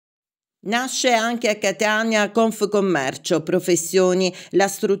Nasce anche a Catania Confcommercio, professioni, la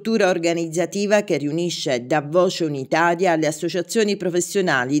struttura organizzativa che riunisce da voce unitaria le associazioni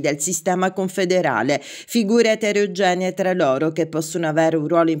professionali del sistema confederale, figure eterogenee tra loro che possono avere un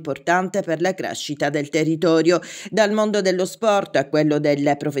ruolo importante per la crescita del territorio, dal mondo dello sport a quello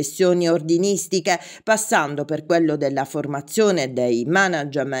delle professioni ordinistiche, passando per quello della formazione, dei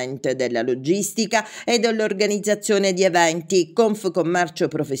management, della logistica e dell'organizzazione di eventi. Confcommercio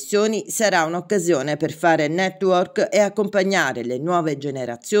Professioni sarà un'occasione per fare network e accompagnare le nuove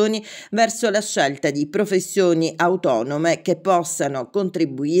generazioni verso la scelta di professioni autonome che possano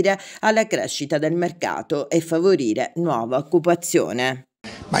contribuire alla crescita del mercato e favorire nuova occupazione.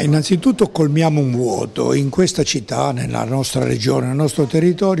 Ma innanzitutto colmiamo un vuoto. In questa città, nella nostra regione, nel nostro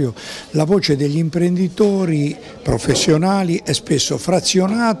territorio, la voce degli imprenditori professionali è spesso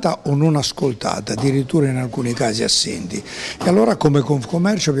frazionata o non ascoltata, addirittura in alcuni casi assenti. E allora come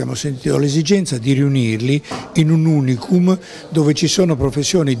Confcommercio abbiamo sentito l'esigenza di riunirli in un unicum dove ci sono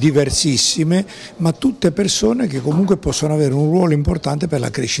professioni diversissime, ma tutte persone che comunque possono avere un ruolo importante per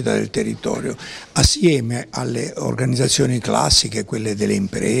la crescita del territorio, assieme alle organizzazioni classiche, quelle delle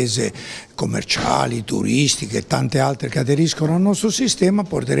imprese commerciali, turistiche e tante altre che aderiscono al nostro sistema.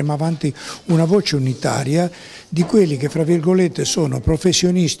 Porteremo avanti una voce unitaria di quelli che fra virgolette sono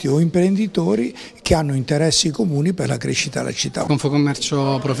professionisti o imprenditori che hanno interessi comuni per la crescita della città.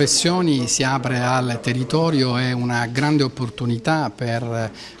 Confcommercio Professioni si apre al territorio, è una grande opportunità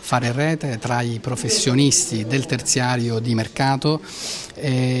per fare rete tra i professionisti del terziario di mercato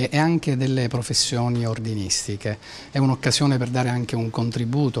e anche delle professioni ordinistiche. È un'occasione per dare anche un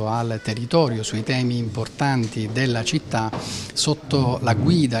contributo al territorio sui temi importanti della città sotto la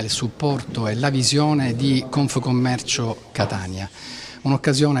guida, il supporto e la visione di Confcommercio Catania.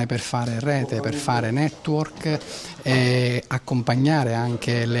 Un'occasione per fare rete, per fare network e accompagnare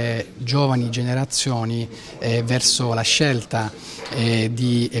anche le giovani generazioni verso la scelta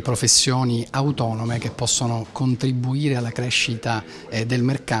di professioni autonome che possono contribuire alla crescita del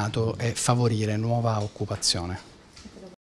mercato e favorire nuova occupazione.